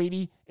about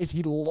Brady is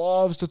he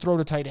loves to throw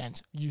to tight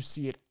ends. You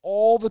see it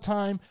all the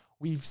time.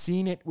 We've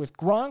seen it with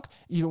Gronk.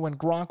 Even when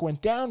Gronk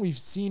went down, we've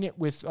seen it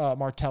with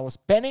Martellus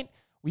Bennett.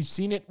 We've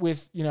seen it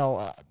with,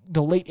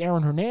 the late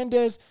Aaron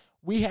Hernandez.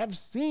 We have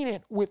seen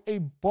it with a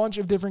bunch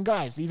of different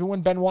guys. Even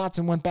when Ben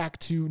Watson went back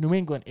to New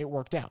England, it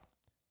worked out.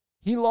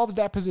 He loves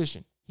that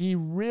position. He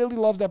really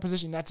loves that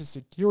position. That's a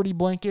security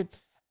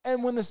blanket.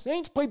 And when the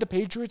Saints played the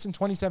Patriots in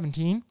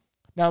 2017,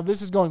 now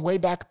this is going way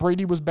back.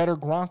 Brady was better.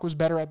 Gronk was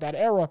better at that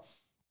era.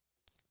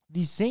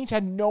 The Saints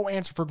had no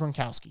answer for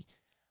Gronkowski.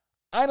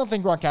 I don't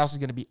think Gronkowski is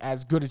going to be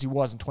as good as he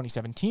was in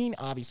 2017,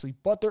 obviously,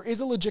 but there is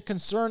a legit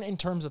concern in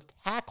terms of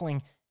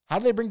tackling. How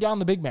do they bring down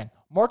the big man?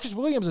 Marcus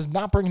Williams is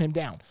not bringing him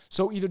down.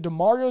 So either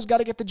DeMario's got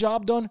to get the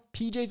job done,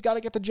 PJ's got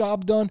to get the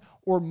job done,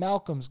 or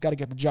Malcolm's got to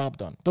get the job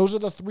done. Those are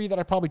the three that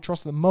I probably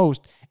trust the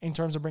most in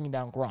terms of bringing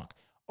down Gronk.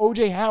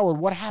 O.J. Howard,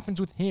 what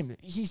happens with him?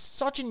 He's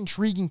such an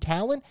intriguing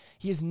talent.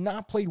 He has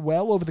not played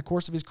well over the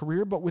course of his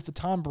career, but with the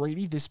Tom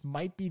Brady, this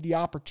might be the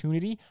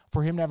opportunity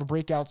for him to have a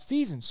breakout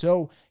season.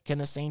 So can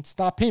the Saints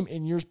stop him?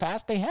 In years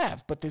past, they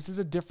have, but this is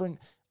a different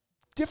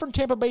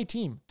Tampa Bay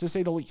team, to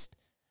say the least.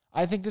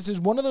 I think this is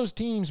one of those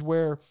teams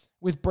where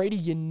with Brady,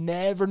 you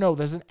never know.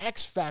 There's an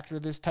X factor,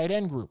 this tight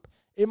end group.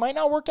 It might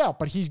not work out,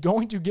 but he's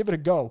going to give it a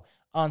go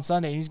on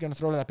Sunday, and he's going to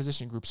throw to that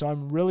position group. So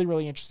I'm really,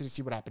 really interested to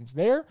see what happens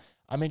there.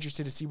 I'm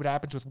interested to see what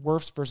happens with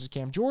Wirfs versus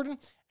Cam Jordan.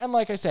 And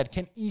like I said,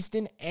 can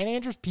Easton and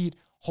Andrews Pete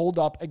hold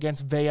up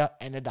against Vea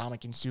and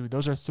Ndamukong Suh?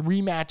 Those are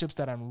three matchups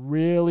that I'm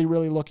really,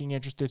 really looking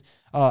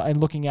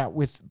at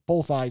with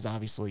both eyes,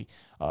 obviously,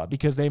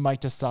 because they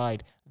might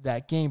decide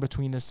that game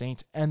between the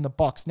Saints and the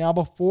Bucs. Now,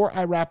 before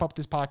I wrap up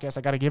this podcast,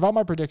 I got to give out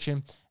my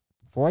prediction.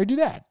 Before I do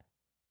that,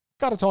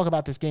 got to talk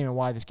about this game and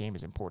why this game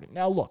is important.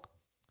 Now, look,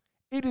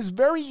 it is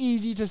very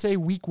easy to say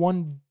week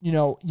one,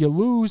 you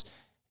lose.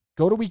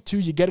 Go to week two,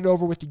 you get it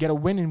over with, you get a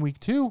win in week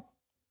two,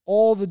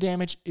 all the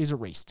damage is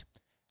erased.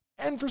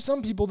 And for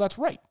some people, that's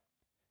right.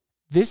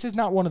 This is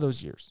not one of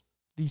those years.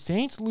 The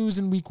Saints lose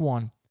in week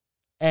one,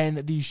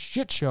 and the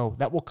shit show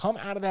that will come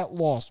out of that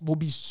loss will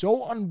be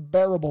so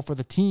unbearable for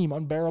the team,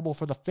 unbearable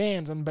for the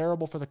fans,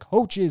 unbearable for the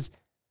coaches,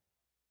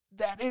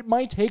 that it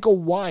might take a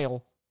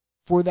while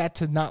for that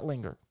to not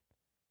linger.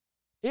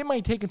 It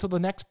might take until the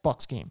next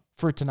Bucs game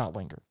for it to not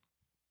linger.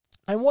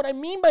 And what I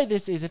mean by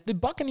this is if the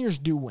Buccaneers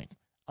do win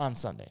on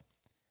Sunday,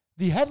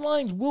 the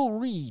headlines will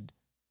read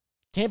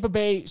Tampa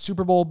Bay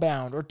Super Bowl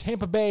bound, or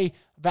Tampa Bay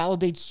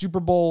validates Super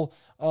Bowl,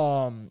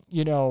 all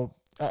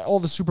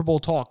the Super Bowl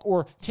talk,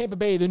 or Tampa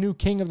Bay, the new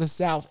king of the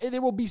South. And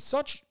there will be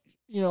such,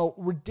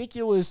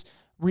 ridiculous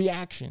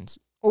reactions.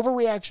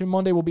 Overreaction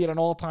Monday will be at an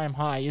all-time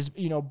high. Is,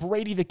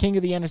 Brady the king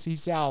of the NFC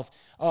South?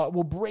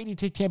 Will Brady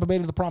take Tampa Bay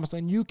to the promised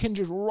land? You can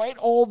just write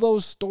all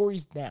those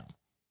stories down.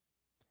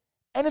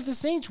 And if the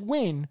Saints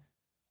win,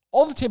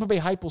 all the Tampa Bay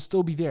hype will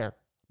still be there,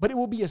 but it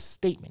will be a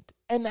statement.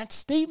 And that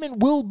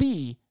statement will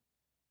be,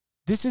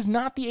 this is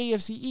not the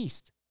AFC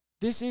East.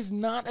 This is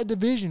not a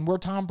division where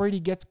Tom Brady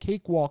gets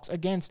cakewalks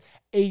against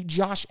a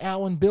Josh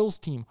Allen Bills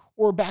team,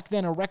 or back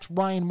then a Rex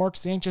Ryan, Mark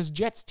Sanchez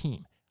Jets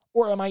team,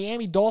 or a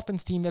Miami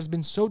Dolphins team that's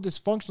been so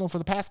dysfunctional for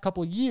the past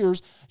couple of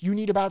years, you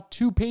need about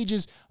 2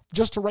 pages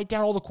just to write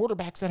down all the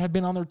quarterbacks that have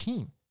been on their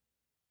team.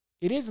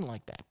 It isn't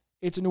like that.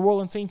 It's a New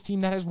Orleans Saints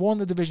team that has won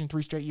the division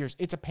 3 straight years.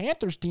 It's a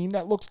Panthers team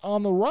that looks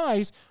on the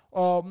rise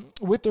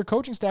with their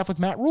coaching staff with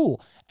Matt Rule.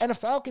 And a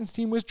Falcons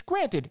team, which,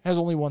 granted, has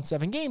only won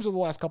 7 games over the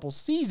last couple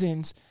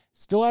seasons,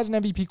 still has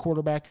an MVP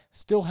quarterback,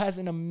 still has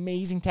an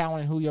amazing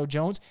talent in Julio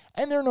Jones,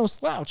 and they're no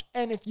slouch.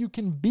 And if you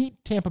can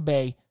beat Tampa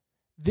Bay,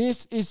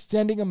 this is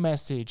sending a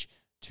message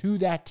to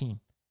that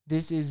team.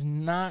 This is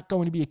not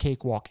going to be a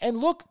cakewalk. And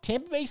look,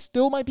 Tampa Bay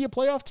still might be a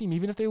playoff team,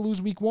 even if they lose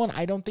week one.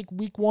 I don't think a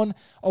week one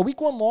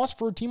loss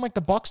for a team like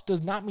the Bucs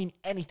does not mean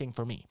anything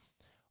for me.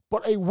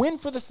 But a win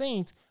for the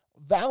Saints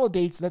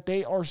validates that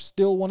they are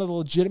still one of the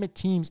legitimate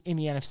teams in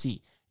the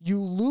NFC. You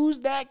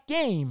lose that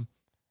game,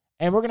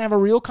 and we're going to have a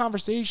real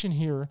conversation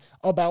here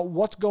about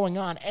what's going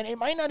on. And it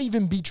might not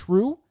even be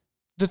true,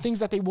 the things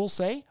that they will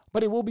say,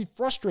 but it will be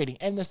frustrating.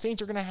 And the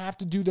Saints are going to have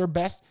to do their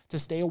best to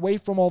stay away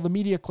from all the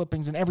media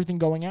clippings and everything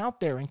going out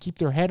there and keep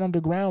their head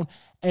underground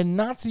and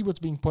not see what's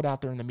being put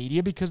out there in the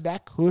media, because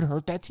that could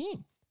hurt that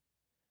team.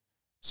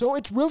 So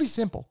it's really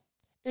simple.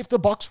 If the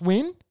Bucs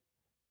win,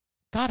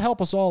 God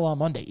help us all on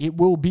Monday. It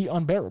will be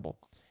unbearable.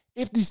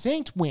 If the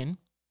Saints win,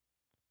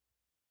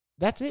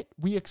 that's it.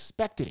 We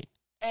expected it.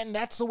 And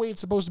that's the way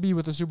it's supposed to be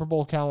with a Super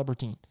Bowl caliber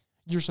team.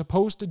 You're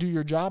supposed to do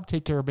your job,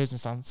 take care of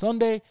business on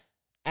Sunday,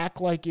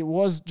 act like it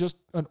was just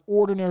an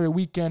ordinary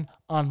weekend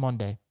on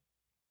Monday.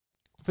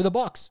 For the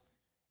Bucs,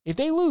 if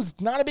they lose,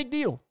 it's not a big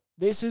deal.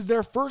 This is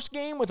their first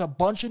game with a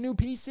bunch of new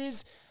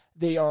pieces.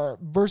 They are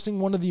versing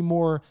one of the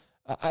more,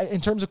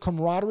 in terms of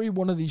camaraderie,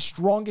 one of the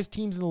strongest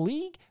teams in the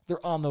league.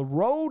 They're on the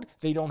road.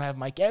 They don't have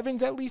Mike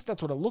Evans, at least.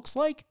 That's what it looks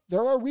like.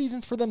 There are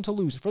reasons for them to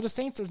lose. For the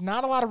Saints, there's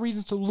not a lot of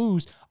reasons to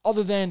lose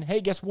other than, hey,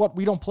 guess what?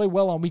 We don't play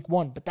well on week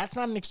one. But that's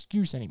not an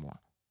excuse anymore.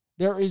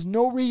 There is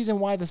no reason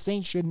why the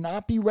Saints should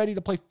not be ready to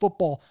play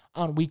football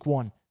on week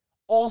 1.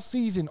 All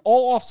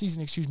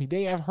offseason,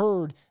 they have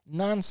heard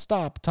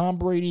nonstop Tom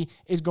Brady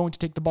is going to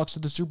take the Bucs to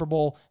the Super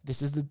Bowl.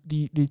 This is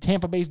the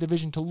Tampa Bay's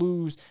division to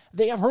lose.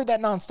 They have heard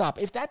that nonstop.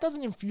 If that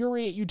doesn't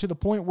infuriate you to the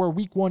point where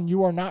week 1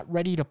 you are not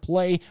ready to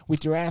play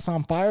with your ass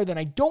on fire, then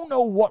I don't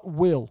know what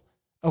will,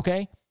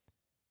 okay?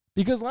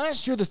 Because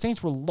last year the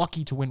Saints were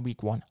lucky to win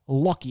week 1.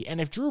 Lucky.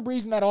 And if Drew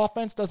Brees and that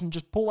offense doesn't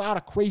just pull out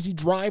a crazy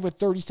drive with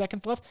 30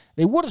 seconds left,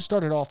 they would have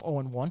started off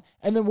 0-1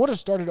 and then would have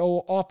started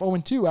off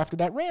 0-2 after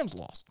that Rams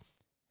loss.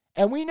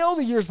 And we know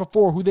the years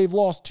before who they've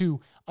lost to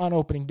on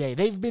opening day.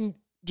 They've been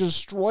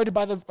destroyed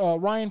by the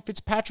Ryan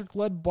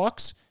Fitzpatrick-led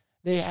Bucs.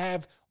 They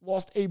have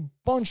lost a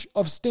bunch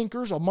of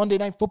stinkers, a Monday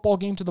Night Football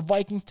game to the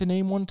Vikings, to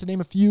name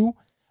a few.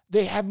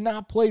 They have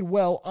not played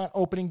well on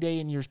opening day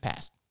in years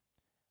past.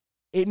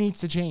 It needs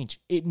to change.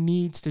 It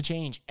needs to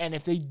change. And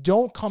if they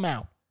don't come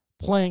out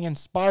playing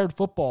inspired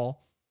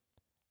football,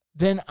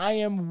 then I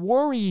am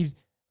worried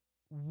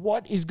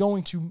what is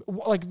going to,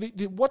 what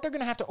they're going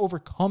to have to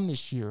overcome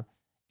this year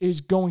is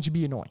going to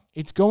be annoying.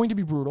 It's going to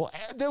be brutal.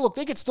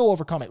 They could still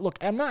overcome it. Look,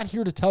 I'm not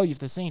here to tell you if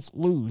the Saints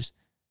lose,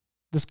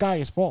 the sky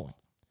is falling.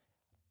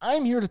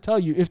 I'm here to tell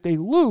you if they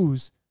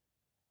lose,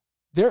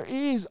 there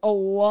is a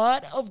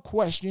lot of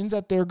questions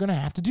that they're going to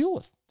have to deal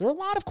with. There are a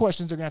lot of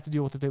questions they're going to have to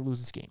deal with if they lose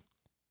this game.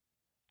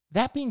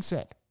 That being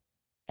said,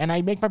 and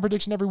I make my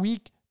prediction every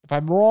week. If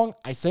I'm wrong,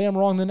 I say I'm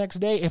wrong the next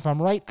day. If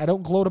I'm right, I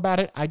don't gloat about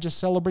it. I just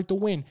celebrate the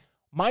win.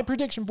 My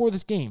prediction for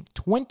this game,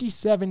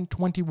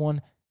 27-21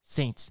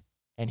 Saints.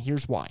 And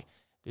here's why.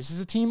 This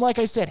is a team, like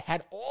I said,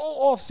 had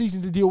all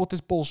offseason to deal with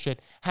this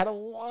bullshit, had a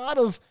lot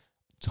of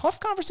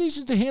tough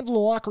conversations to handle in the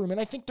locker room, and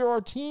I think there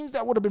are teams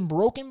that would have been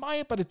broken by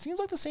it, but it seems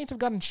like the Saints have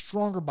gotten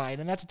stronger by it,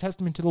 and that's a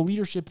testament to the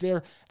leadership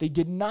there. They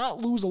did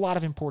not lose a lot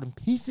of important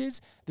pieces.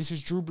 This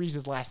is Drew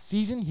Brees' last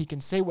season. He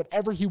can say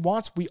whatever he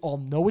wants. We all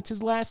know it's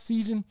his last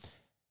season.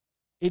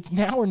 It's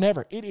now or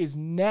never. It is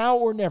now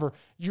or never.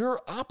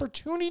 Your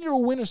opportunity to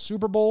win a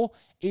Super Bowl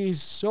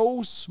is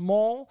so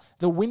small.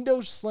 The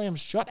window slams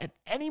shut at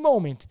any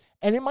moment,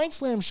 and it might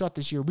slam shut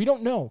this year. We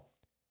don't know.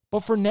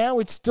 But for now,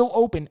 it's still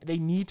open. They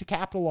need to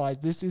capitalize.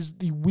 This is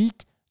the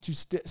week to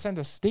send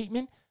a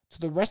statement to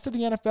the rest of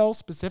the NFL,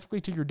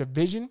 specifically to your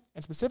division,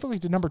 and specifically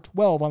to number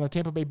 12 on the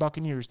Tampa Bay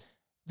Buccaneers,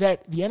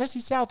 that the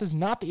NFC South is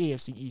not the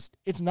AFC East.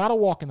 It's not a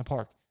walk in the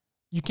park.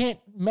 You can't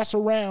mess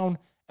around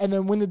and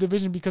then win the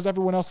division because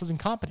everyone else is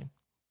incompetent.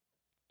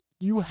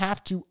 You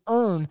have to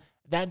earn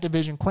that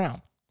division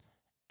crown.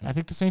 And I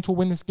think the Saints will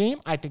win this game.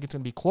 I think it's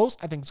going to be close.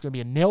 I think it's going to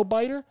be a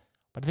nail-biter.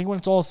 But I think when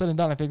it's all said and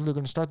done, I think they're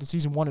going to start the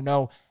season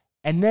 1-0.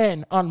 And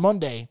then on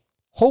Monday,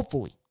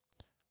 hopefully,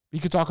 we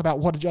could talk about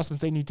what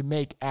adjustments they need to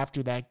make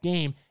after that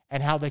game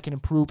and how they can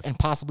improve and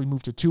possibly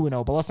move to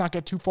 2-0. But let's not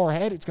get too far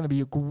ahead. It's going to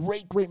be a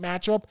great, great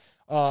matchup.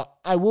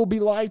 I will be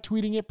live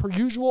tweeting it per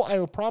usual. I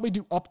will probably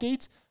do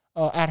updates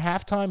at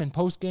halftime and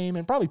postgame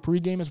and probably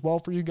pregame as well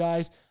for you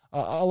guys.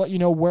 I'll let you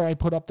know where I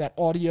put up that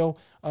audio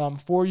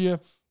for you.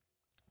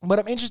 But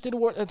I'm interested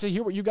to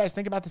hear what you guys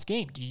think about this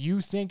game. Do you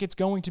think it's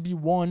going to be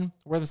one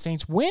where the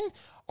Saints win?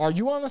 Are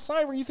you on the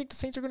side where you think the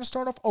Saints are going to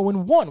start off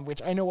 0-1,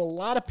 which I know a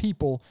lot of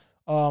people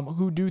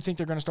who do think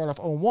they're going to start off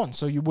 0-1,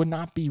 so you would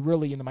not be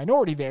really in the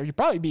minority there. You'd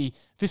probably be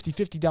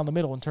 50-50 down the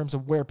middle in terms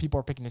of where people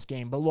are picking this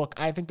game. But look,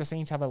 I think the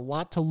Saints have a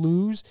lot to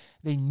lose.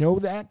 They know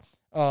that.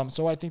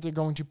 So I think they're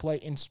going to play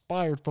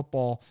inspired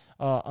football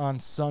on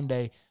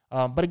Sunday.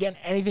 But again,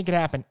 anything could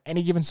happen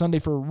any given Sunday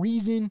for a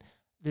reason.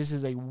 This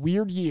is a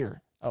weird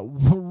year. A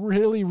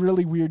really,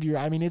 really weird year.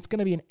 I mean, it's going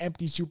to be an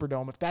empty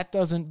Superdome. If that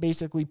doesn't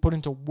basically put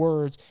into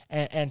words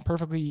and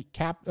perfectly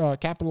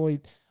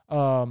capitulate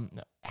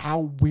how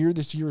weird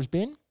this year has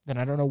been, then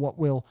I don't know what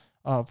will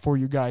for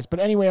you guys. But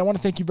anyway, I want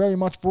to thank you very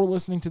much for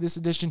listening to this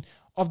edition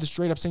of the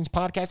Straight Up Saints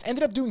podcast.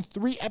 Ended up doing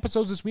 3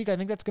 episodes this week. I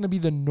think that's going to be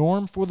the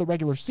norm for the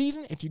regular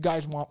season. If you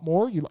guys want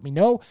more, you let me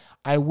know.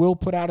 I will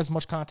put out as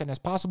much content as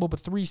possible, but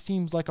 3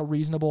 seems like a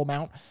reasonable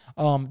amount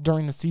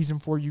during the season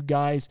for you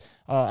guys,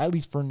 at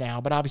least for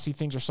now. But obviously,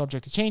 things are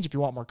subject to change. If you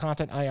want more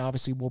content, I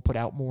obviously will put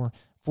out more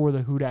for the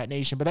Who Dat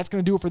Nation. But that's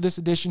going to do it for this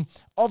edition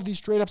of the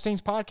Straight Up Saints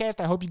podcast.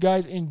 I hope you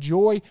guys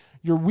enjoy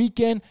your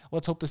weekend.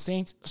 Let's hope the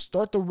Saints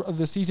start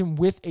the season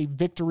with a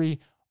victory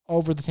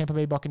over the Tampa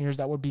Bay Buccaneers.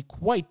 That would be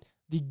quite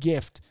the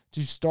gift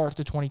to start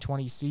the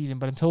 2020 season.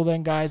 But until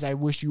then, guys, I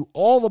wish you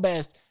all the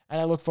best, and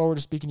I look forward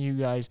to speaking to you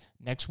guys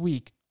next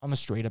week on the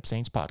Straight Up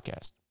Saints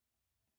podcast.